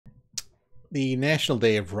The National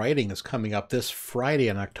Day of Writing is coming up this Friday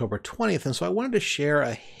on October 20th, and so I wanted to share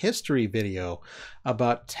a history video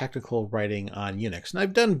about technical writing on Unix. And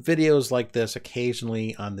I've done videos like this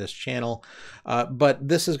occasionally on this channel, but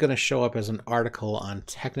this is going to show up as an article on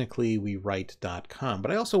technicallywewrite.com.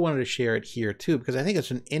 But I also wanted to share it here too, because I think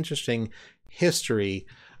it's an interesting history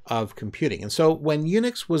of computing. And so when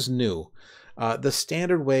Unix was new, the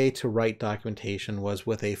standard way to write documentation was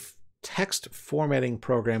with a text formatting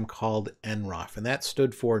program called nroff, and that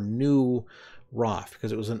stood for new roff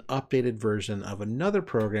because it was an updated version of another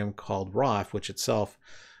program called roff, which itself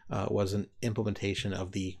was an implementation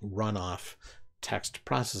of the runoff text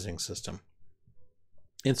processing system.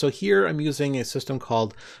 And so here I'm using a system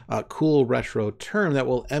called Cool Retro Term that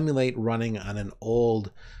will emulate running on an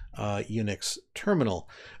old Unix terminal.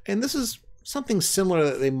 And this is something similar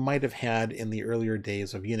that they might have had in the earlier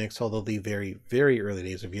days of Unix, although the very, very early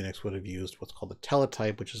days of Unix would have used what's called a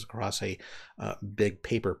teletype, which is across a big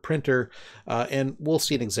paper printer. And we'll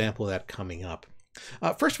see an example of that coming up.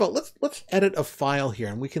 First of all, let's edit a file here,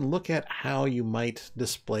 and we can look at how you might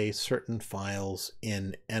display certain files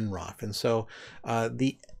in nroff. And so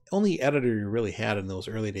the only editor you really had in those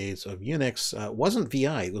early days of Unix wasn't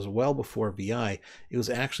VI. It was well before VI. It was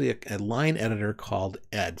actually a line editor called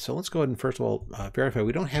ed. So let's go ahead and first of all verify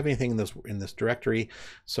we don't have anything in this directory,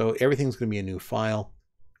 so everything's going to be a new file.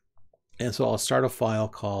 And so I'll start a file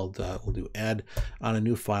called, we'll do ed on a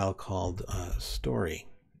new file called story.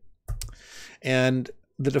 And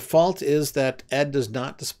the default is that ed does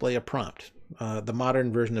not display a prompt. The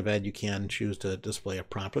modern version of ed, you can choose to display a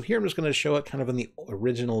prompt. But here I'm just going to show it kind of in the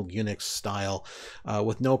original Unix style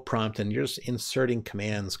with no prompt, and you're just inserting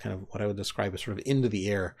commands, kind of what I would describe as sort of into the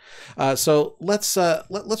air. So let's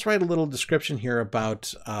write a little description here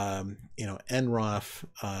about nroff,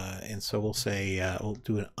 and so we'll say we'll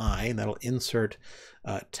do an I, and that'll insert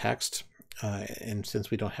text. And since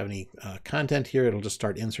we don't have any content here, it'll just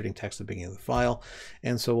start inserting text at the beginning of the file.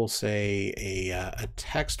 And so we'll say a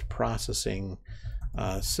text processing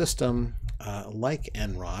system like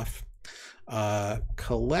nroff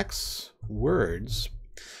collects words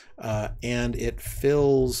and it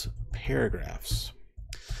fills paragraphs.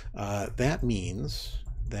 That means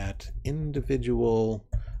that individual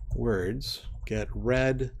words get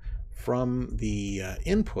read from the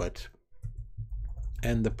input,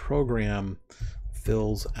 and the program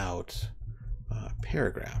fills out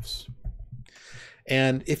paragraphs.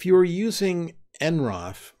 And if you were using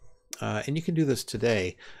nroff, and you can do this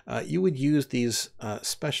today, you would use these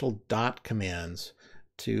special dot commands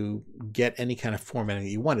to get any kind of formatting that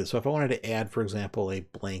you wanted. So if I wanted to add, for example, a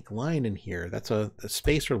blank line in here, that's a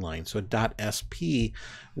spacer line. So .sp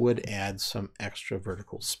would add some extra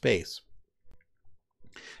vertical space.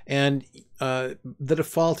 And the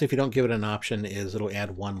default, if you don't give it an option, is it'll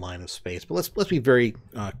add one line of space. But let's be very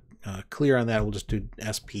clear on that. We'll just do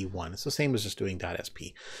sp1. It's the same as just doing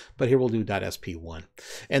 .sp, but here we'll do .sp1,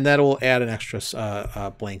 and that'll add an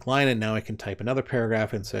extra blank line. And now I can type another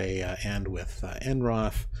paragraph and say, and with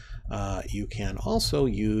nroff, you can also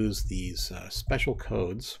use these special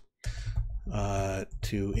codes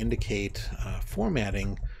to indicate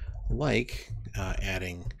formatting, like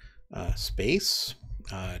adding space,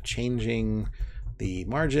 changing the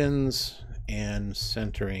margins, and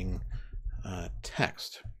centering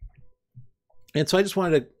text. And so I just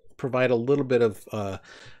wanted to provide a little bit of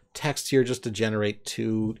text here just to generate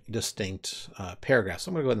two distinct paragraphs. So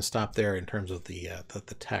I'm going to go ahead and stop there in terms of the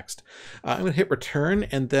text. I'm going to hit return,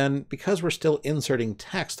 and then because we're still inserting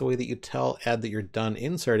text, the way that you tell ed that you're done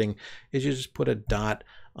inserting is you just put a dot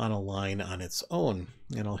on a line on its own,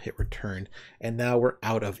 and I'll hit return, and now we're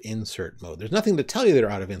out of insert mode. There's nothing to tell you they're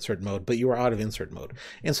out of insert mode, but you are out of insert mode.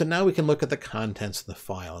 And so now we can look at the contents of the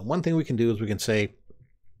file. And one thing we can do is we can say,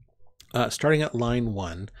 starting at line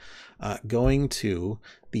 1, going to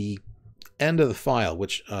the end of the file,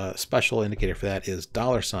 which special indicator for that is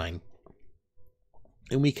 $,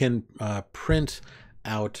 and we can print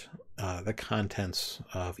out the contents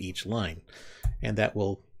of each line, and that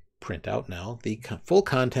will print out now the full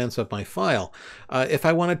contents of my file. If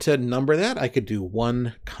I wanted to number that, I could do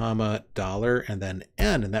 $1, $, and then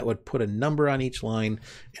N, and that would put a number on each line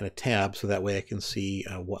and a tab, so that way I can see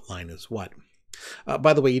what line is what.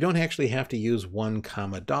 By the way, you don't actually have to use $1,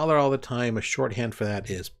 $, all the time. A shorthand for that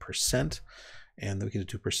is %, and then we can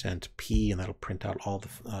do %p, and that'll print out all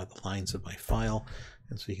the lines of my file,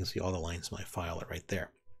 and so you can see all the lines of my file are right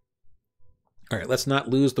there. All right, let's not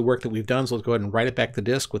lose the work that we've done, so let's go ahead and write it back to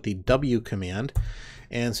disk with the W command.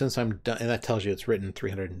 And since I'm done, and that tells you it's written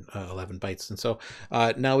 311 bytes. And so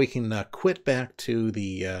now we can quit back to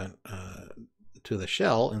the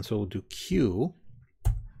shell, and so we'll do Q.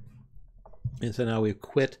 And so now we've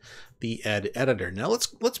quit the editor. Now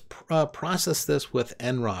let's process this with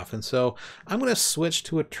nroff. And so I'm going to switch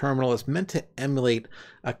to a terminal that's meant to emulate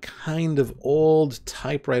a kind of old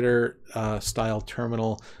typewriter style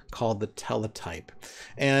terminal called the teletype.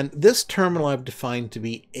 And this terminal I've defined to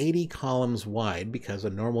be 80 columns wide, because a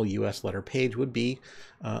normal US letter page would be,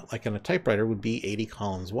 like on a typewriter, would be 80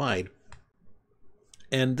 columns wide.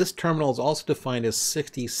 And this terminal is also defined as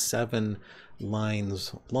 67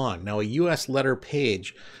 lines long. Now, a US letter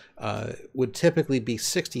page would typically be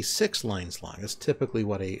 66 lines long. That's typically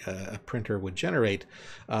what a printer would generate.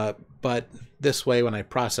 But this way, when I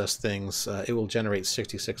process things, it will generate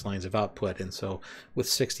 66 lines of output. And so with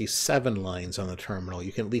 67 lines on the terminal,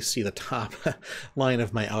 you can at least see the top line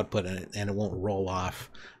of my output, and it won't roll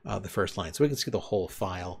off the first line. So we can see the whole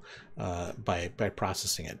file by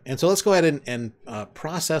processing it. And so let's go ahead and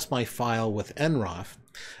process my file with nroff.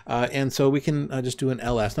 And so we can just do an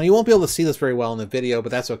ls. Now, you won't be able to see this very well in the video,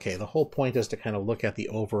 but that's okay. The whole point is to kind of look at the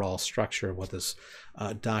overall structure of what this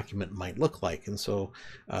document might look like. And so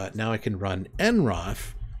now I can run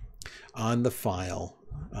nroff on the file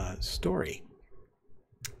story.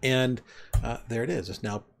 And there it is. It's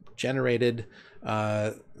now generated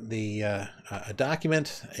a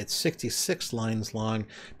document. It's 66 lines long.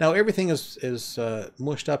 Now everything is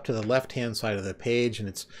mushed up to the left hand side of the page, and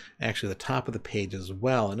it's actually the top of the page as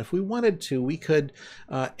well. And if we wanted to, we could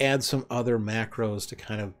add some other macros to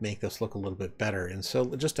kind of make this look a little bit better. And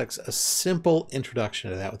so just a simple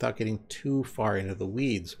introduction to that without getting too far into the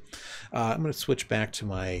weeds. I'm going to switch back to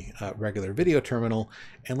my regular video terminal,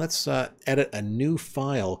 and let's edit a new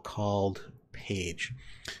file called page.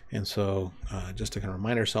 And so just to kind of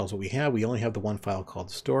remind ourselves what we only have the one file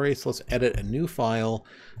called story. So let's edit a new file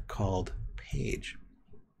called page.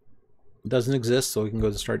 It doesn't exist, so we can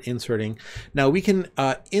go to start inserting. Now we can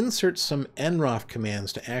insert some nroff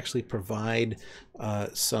commands to actually provide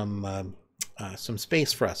some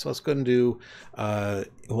space for us. So let's go and do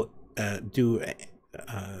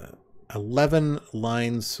 11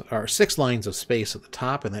 lines, or 6 lines of space at the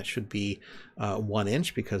top, and that should be 1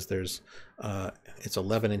 inch, because there's it's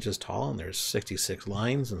 11 inches tall and there's 66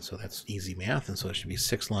 lines, and so that's easy math, and so it should be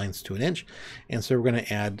 6 lines to 1 inch. And so we're going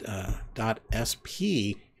to add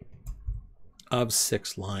 .sp of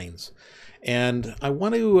 6 lines. And I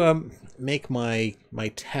want to make my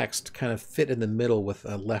text kind of fit in the middle with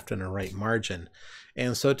a left and a right margin.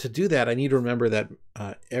 And so to do that, I need to remember that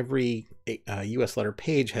every US letter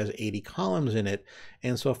page has 80 columns in it.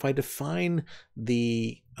 And so if I define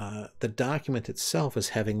the document itself as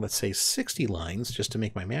having, let's say, 60 lines, just to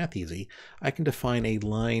make my math easy, I can define a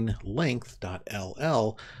line length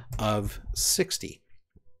 .ll of 60.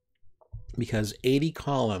 Because 80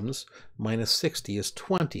 columns minus 60 is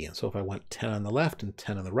 20. And so if I want 10 on the left and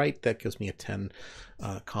 10 on the right, that gives me a 10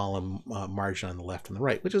 column margin on the left and the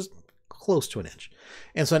right, which is close to 1 inch.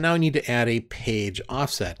 And so now I need to add a page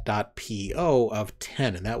offset .po of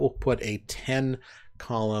 10, and that will put a 10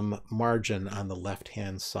 column margin on the left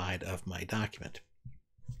hand side of my document.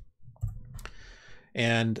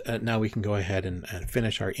 And now we can go ahead and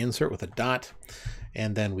finish our insert with a dot,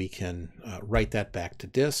 and then we can write that back to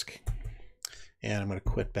disk. And I'm going to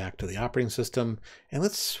quit back to the operating system, and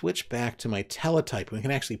let's switch back to my teletype. We can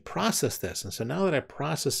actually process this. And so now that I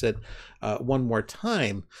process it one more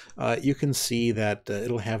time, you can see that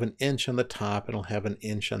it'll have 1 inch on the top, it'll have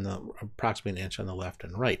approximately 1 inch on the left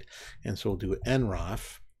and right. And so we'll do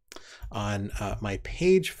nroff on my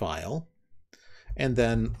page file, and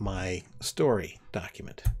then my story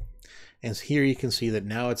document. And so here you can see that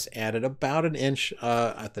now it's added about 1 inch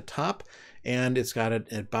at the top, and it's got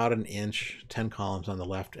about 1 inch, 10 columns on the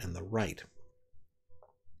left and the right.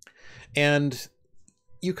 And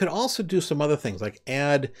you could also do some other things, like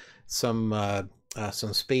add some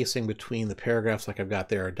spacing between the paragraphs, like I've got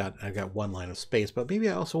there. I've got 1 line of space, but maybe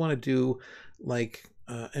I also want to do like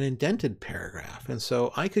an indented paragraph. And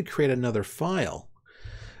so I could create another file,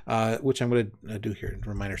 which I'm going to do here to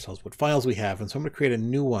remind ourselves what files we have. And so I'm going to create a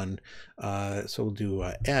new one. So we'll do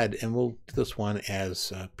ed, and we'll do this one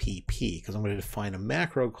as pp, because I'm going to define a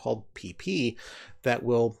macro called pp that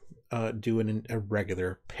will do a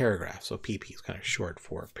regular paragraph. So pp is kind of short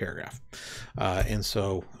for paragraph. And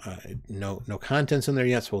so no contents in there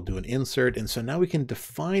yet, so we'll do an insert. And so now we can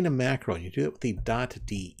define a macro, and you do it with the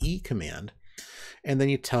 .de command. And then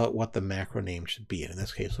you tell it what the macro name should be. And in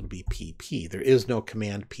this case, it'll be pp. There is no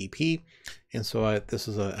command pp. And so this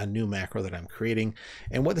is a new macro that I'm creating.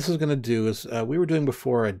 And what this is going to do is, we were doing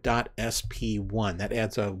before a .sp1. That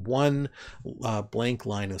adds a 1 blank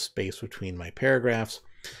line of space between my paragraphs.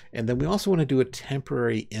 And then we also want to do a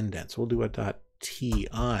temporary indent. So we'll do a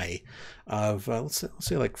TI of, let's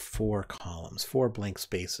say like 4 columns, 4 blank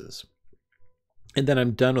spaces. And then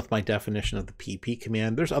I'm done with my definition of the pp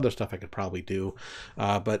command. There's other stuff I could probably do,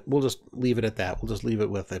 but we'll just leave it at that. We'll just leave it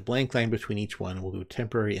with a blank line between each one, and we'll do a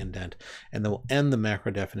temporary indent, and then we'll end the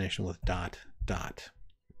macro definition with ...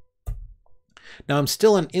 Now I'm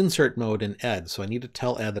still in insert mode in ed, so I need to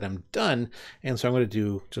tell ed that I'm done, and so I'm going to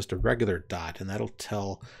do just a regular dot, and that'll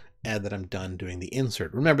tell ed that I'm done doing the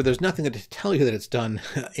insert. Remember, there's nothing to tell you that it's done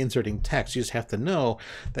inserting text. You just have to know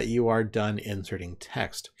that you are done inserting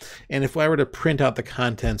text. And if I were to print out the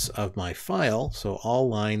contents of my file, so all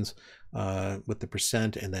lines with the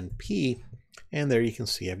 % and then P, and there you can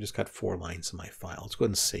see I've just got 4 lines in my file. Let's go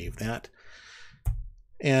ahead and save that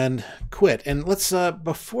and quit. And let's,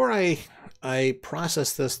 before I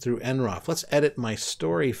process this through nroff, let's edit my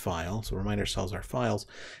story file. So remind ourselves our files,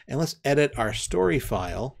 and let's edit our story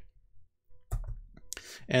file.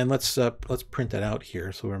 And let's print that out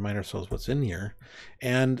here, so we remind ourselves what's in here.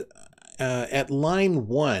 And at line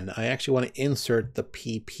 1, I actually want to insert the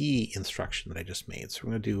pp instruction that I just made. So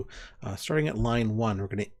we're going to do, starting at line 1, we're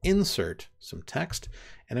going to insert some text,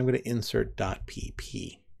 and I'm going to insert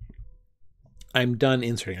 .pp. I'm done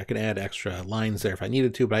inserting. I could add extra lines there if I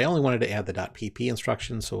needed to, but I only wanted to add the .pp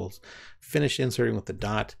instruction, so we'll finish inserting with the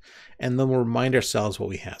dot, and then we'll remind ourselves what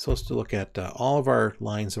we have. So let's look at all of our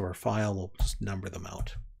lines of our file. We'll just number them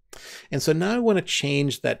out. And so now I want to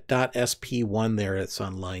change that .sp1 there. It's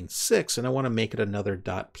on line 6, and I want to make it another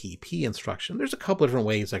 .pp instruction. There's a couple of different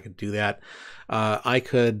ways I could do that. I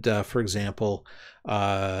could, for example,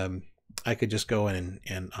 I could just go in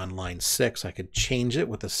and on line 6, I could change it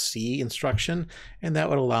with a C instruction, and that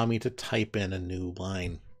would allow me to type in a new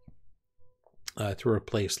line to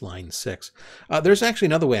replace line 6. There's actually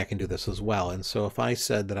another way I can do this as well. And so if I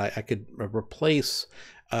said that I could replace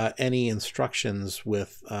any instructions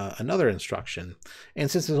with another instruction,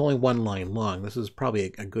 and since there's only 1 line long, this is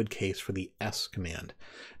probably a good case for the S command.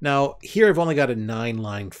 Now here I've only got a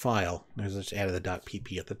 9-line file. I just added the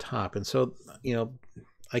 .pp at the top, and so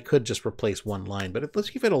I could just replace 1 line, but let's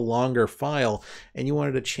give it a longer file, and you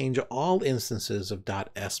wanted to change all instances of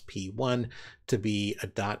 .sp1 to be a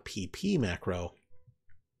 .pp macro.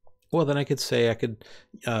 Well, then I could say I could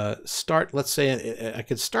start, let's say I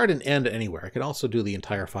could start and end anywhere. I could also do the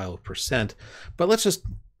entire file with %, but let's just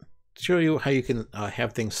show you how you can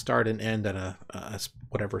have things start and end on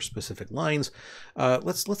whatever specific lines.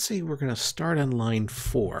 Let's say we're going to start on line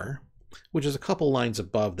 4, which is a couple lines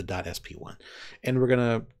above the .sp1, and we're going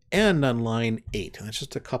to end on line 8, and that's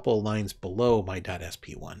just a couple lines below my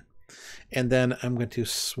 .sp1. And then I'm going to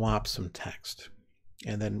swap some text,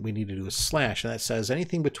 and then we need to do a slash, and that says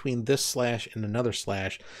anything between this slash and another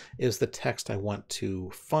slash is the text I want to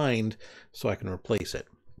find so I can replace it.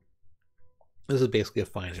 This is basically a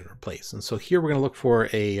find and replace. And so here we're going to look for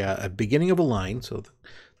a beginning of a line, so the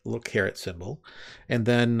little caret symbol, and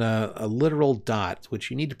then a literal dot, which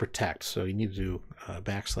you need to protect. So you need to do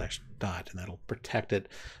 \dot, and that'll protect it.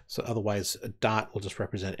 So otherwise a dot will just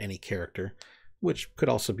represent any character, which could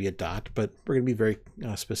also be a dot, but we're going to be very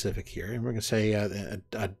specific here. And we're going to say a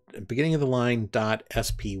beginning of the line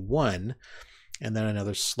 .sp1, and then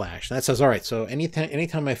another slash. And that says, all right, so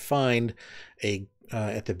anytime I find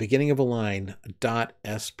at the beginning of a line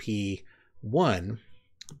 .sp1,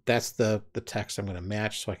 that's the text I'm going to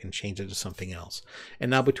match, so I can change it to something else. And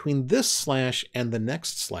now between this slash and the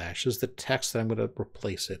next slash is the text that I'm going to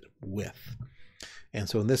replace it with. And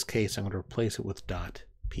so in this case, I'm going to replace it with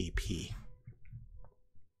 .pp.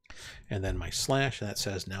 And then my slash, and that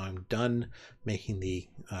says now I'm done making the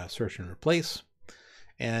search and replace.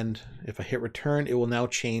 And if I hit return, it will now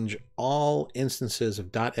change all instances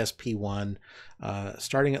of .sp1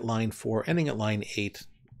 starting at line 4, ending at line 8.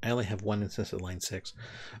 I only have 1 instance at line 6.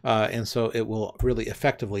 And so it will really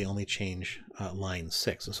effectively only change line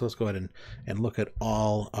 6. And so let's go ahead and look at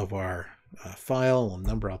all of our file. We'll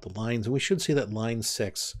number out the lines, and we should see that line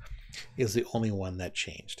 6 is the only one that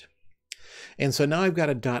changed. And so now I've got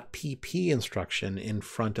a .pp instruction in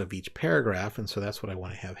front of each paragraph, and so that's what I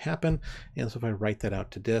want to have happen. And so if I write that out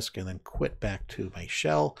to disk and then quit back to my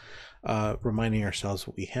shell, reminding ourselves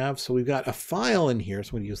what we have. So we've got a file in here, so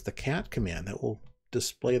I'm going to use the cat command that will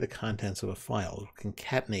display the contents of a file,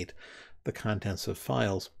 concatenate the contents of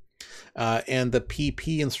files. And the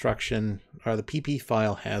pp instruction, or the pp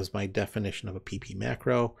file, has my definition of a pp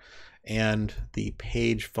macro, and the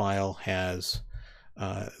page file has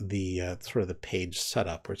the sort of the page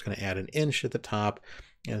setup, where it's going to add an inch at the top,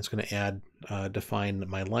 and it's going to add define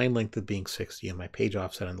my line length of being 60 and my page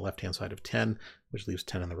offset on the left hand side of 10, which leaves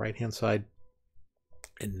 10 on the right hand side.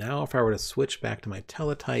 And now if I were to switch back to my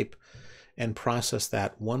teletype and process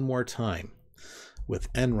that one more time,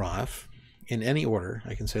 with nroff in any order.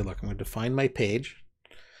 I can say, look, I'm going to define my page,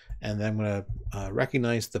 and then I'm going to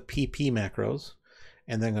recognize the pp macros,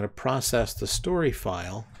 and then I'm going to process the story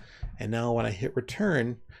file. And now when I hit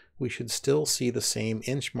return, we should still see the same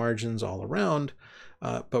inch margins all around,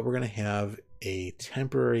 but we're going to have a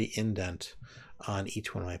temporary indent on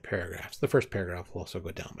each one of my paragraphs. The first paragraph will also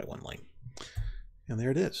go down by 1 line. And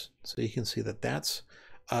there it is. So you can see that that's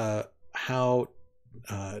how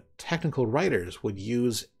technical writers would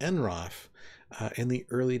use nroff in the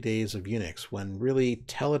early days of Unix, when really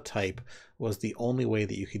teletype was the only way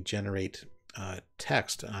that you could generate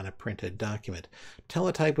text on a printed document.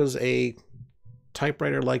 Teletype was a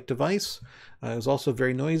typewriter-like device. It was also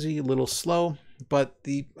very noisy, a little slow, but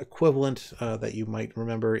the equivalent that you might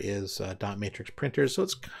remember is dot matrix printers, so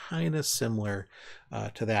it's kind of similar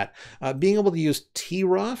to that. Being able to use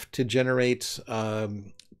troff to generate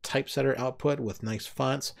typesetter output with nice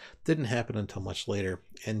fonts didn't happen until much later,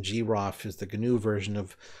 and groff is the GNU version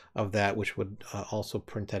of that, which would also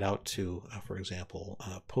print that out to, for example,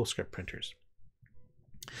 PostScript printers.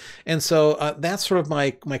 And so that's sort of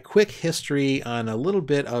my quick history on a little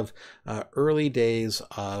bit of early days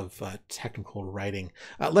of technical writing.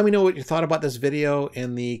 Let me know what you thought about this video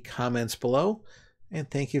in the comments below, and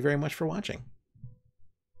thank you very much for watching.